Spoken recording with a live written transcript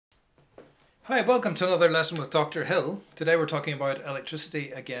Hi, welcome to another lesson with Dr. Hill. Today we're talking about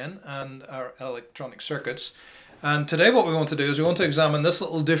electricity again and our electronic circuits. And today what we want to do is we want to examine this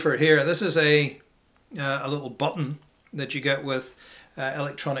little differ here. This is a little button that you get with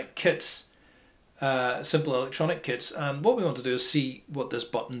electronic kits, simple electronic kits. And what we want to do is see what this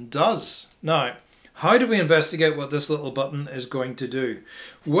button does. Now, how do we investigate what this little button is going to do?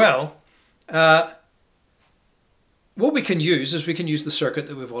 Well, what we can use is we can use the circuit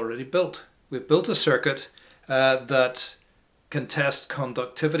that we've already built. We've built a circuit that can test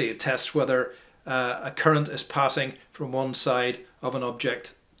conductivity. It tests whether a current is passing from one side of an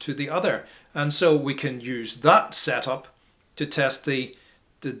object to the other. And so we can use that setup to test the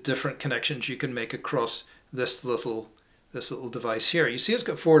different connections you can make across this little device here. You see it's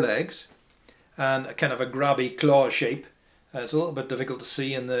got four legs and a kind of a grabby claw shape. It's a little bit difficult to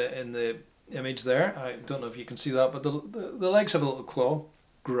see in the image there. I don't know if you can see that, but the legs have a little claw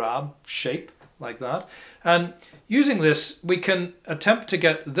grab shape like that, and using this we can attempt to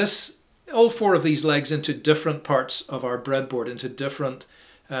get all four of these legs into different parts of our breadboard, into different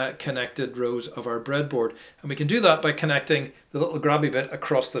connected rows of our breadboard, and we can do that by connecting the little grabby bit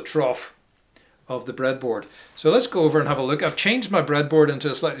across the trough of the breadboard. So let's go over and have a look. I've changed my breadboard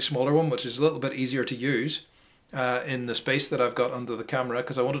into a slightly smaller one, which is a little bit easier to use in the space that I've got under the camera,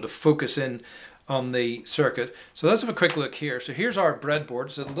 because I wanted to focus in on the circuit. So let's have a quick look here. So here's our breadboard.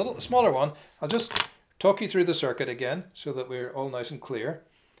 It's a smaller one. I'll just talk you through the circuit again so that we're all nice and clear.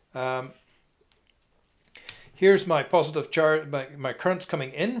 Here's my positive charge. My current's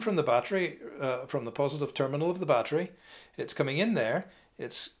coming in from the battery, from the positive terminal of the battery. It's coming in there.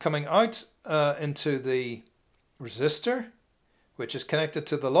 It's coming out into the resistor, which is connected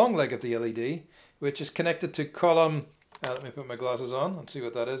to the long leg of the LED, which is connected to column, let me put my glasses on and see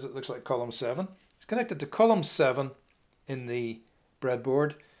what that is. It looks like column 7. It's connected to column 7 in the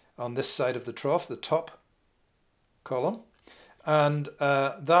breadboard on this side of the trough, the top column. And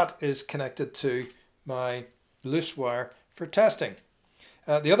that is connected to my loose wire for testing.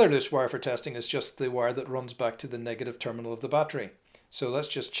 The other loose wire for testing is just the wire that runs back to the negative terminal of the battery. So let's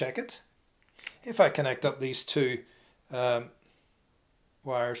just check it. If I connect up these two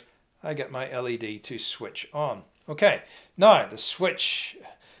wires, I get my LED to switch on. Okay, now the switch,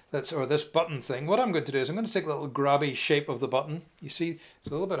 or this button thing, what I'm going to do is I'm going to take the little grabby shape of the button. You see, it's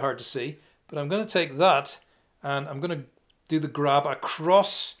a little bit hard to see, but I'm going to take that and I'm going to do the grab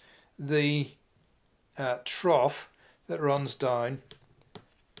across the trough that runs down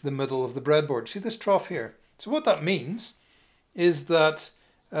the middle of the breadboard. See this trough here? So what that means is that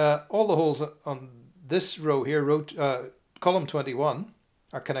all the holes on this row here, column 21,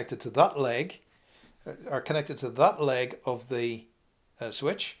 are connected to that leg, of the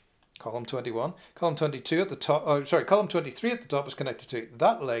switch, column 21. Column 22 at the top, column 23 at the top is connected to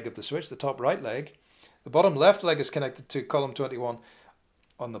that leg of the switch, the top right leg. The bottom left leg is connected to column 21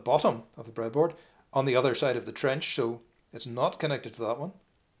 on the bottom of the breadboard, on the other side of the trench, so it's not connected to that one.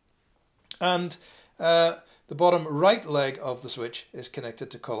 And the bottom right leg of the switch is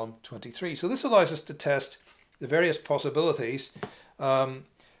connected to column 23. So this allows us to test the various possibilities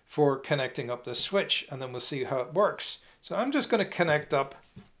for connecting up this switch, and then we'll see how it works. So I'm just going to connect up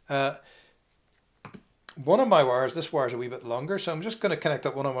one of my wires. This wire is a wee bit longer, so I'm just going to connect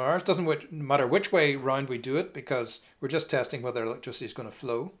up one of my wires. Doesn't matter which way round we do it, because we're just testing whether electricity is going to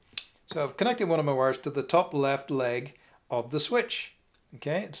flow. So I've connected one of my wires to the top left leg of the switch.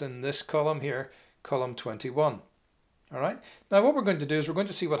 Okay, it's in this column here, column 21. All right, now what we're going to do is we're going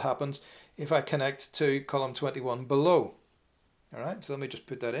to see what happens if I connect to column 21 below. All right, so let me just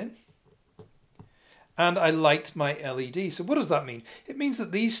put that in. And I light my LED. So what does that mean? It means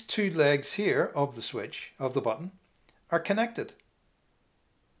that these two legs here of the switch, of the button, are connected.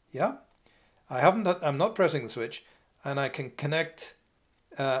 Yeah, I'm not pressing the switch, and I can connect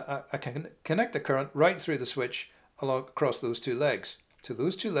a current right through the switch across those two legs. So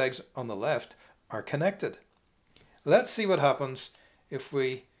those two legs on the left are connected. Let's see what happens if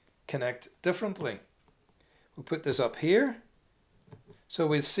we connect differently. We'll put this up here. So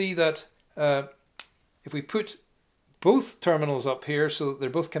we'll see that if we put both terminals up here so that they're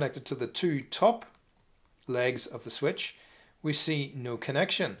both connected to the two top legs of the switch, we see no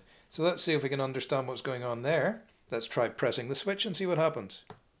connection. So let's see if we can understand what's going on there. Let's try pressing the switch and see what happens.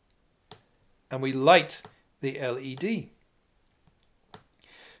 And we light the LED.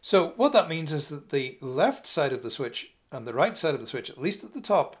 So what that means is that the left side of the switch and the right side of the switch, at least at the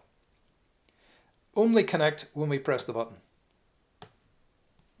top, only connect when we press the button.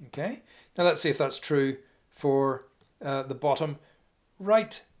 Okay, now let's see if that's true for the bottom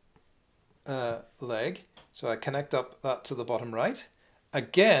right leg. So I connect up that to the bottom right.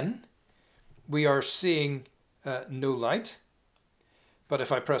 Again, we are seeing no light. But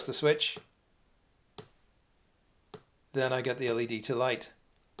if I press the switch, then I get the LED to light.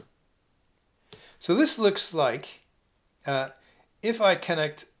 So this looks like if I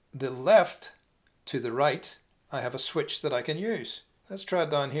connect the left to the right, I have a switch that I can use. Let's try it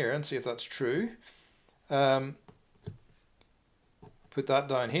down here and see if that's true. Put that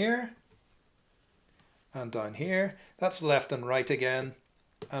down here and down here. That's left and right again,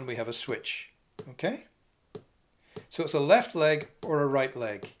 and we have a switch. Okay? So it's a left leg or a right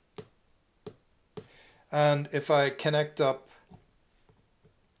leg. And if I connect up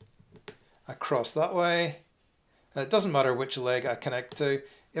across that way, and it doesn't matter which leg I connect to.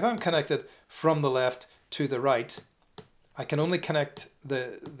 If I'm connected from the left to the right, I can only connect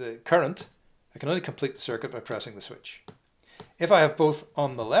the current. I can only complete the circuit by pressing the switch. If I have both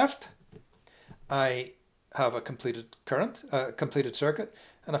on the left, I have a completed current, completed circuit.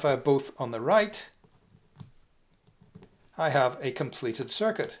 And if I have both on the right, I have a completed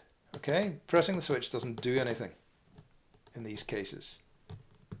circuit. Okay, pressing the switch doesn't do anything in these cases.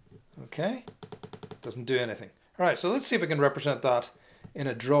 Okay, doesn't do anything. All right, so let's see if we can represent that in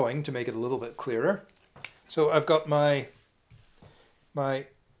a drawing to make it a little bit clearer. So I've got my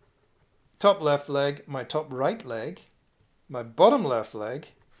top left leg, my top right leg, my bottom left leg,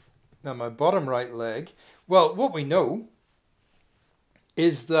 and my bottom right leg. Well, what we know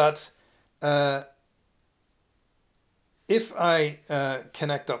is that if I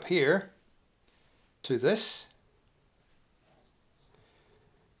connect up here to this,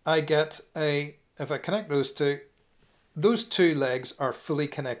 I get if I connect those two legs are fully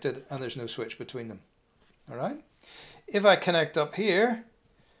connected and there's no switch between them. All right. If I connect up here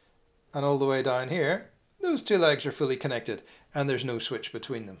and all the way down here, those two legs are fully connected and there's no switch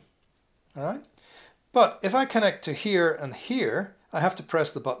between them. All right. But if I connect to here and here, I have to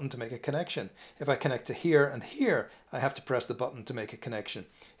press the button to make a connection. If I connect to here and here, I have to press the button to make a connection.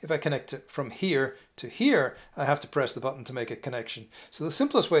 If I connect from here to here, I have to press the button to make a connection. So the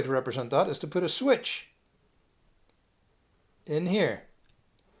simplest way to represent that is to put a switch in here.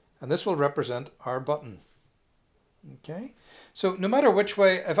 And this will represent our button. Okay, so no matter which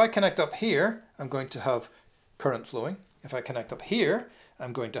way, if I connect up here, I'm going to have current flowing. If I connect up here,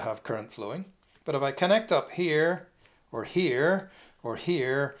 I'm going to have current flowing. But if I connect up here, or here, or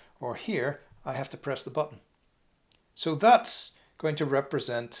here, or here, I have to press the button. So that's going to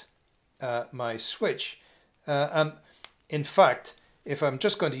represent my switch. And in fact, if I'm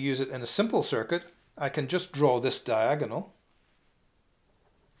just going to use it in a simple circuit, I can just draw this diagonal.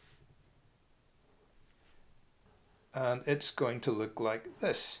 And it's going to look like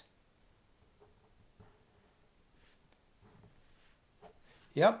this.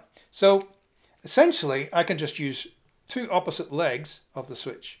 Yep. So essentially, I can just use two opposite legs of the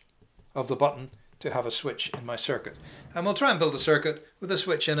switch, of the button, to have a switch in my circuit. And we'll try and build a circuit with a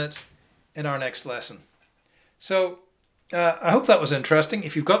switch in it in our next lesson. So I hope that was interesting.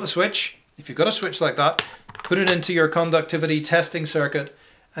 If you've got the switch, if you've got a switch like that, put it into your conductivity testing circuit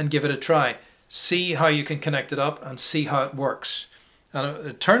and give it a try. See how you can connect it up and see how it works. And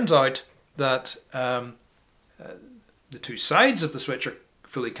it turns out that the two sides of the switch are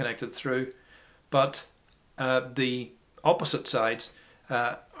fully connected through, but the opposite sides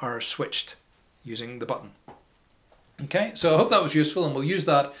are switched using the button. Okay, so I hope that was useful, and we'll use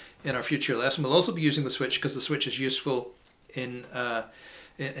that in our future lesson. We'll also be using the switch because the switch is useful in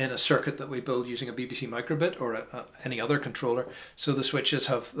a circuit that we build using a BBC microbit or any other controller. So the switches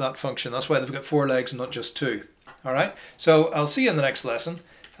have that function. That's why they've got 4 legs and not just 2. All right, so I'll see you in the next lesson,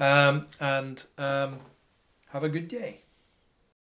 and have a good day.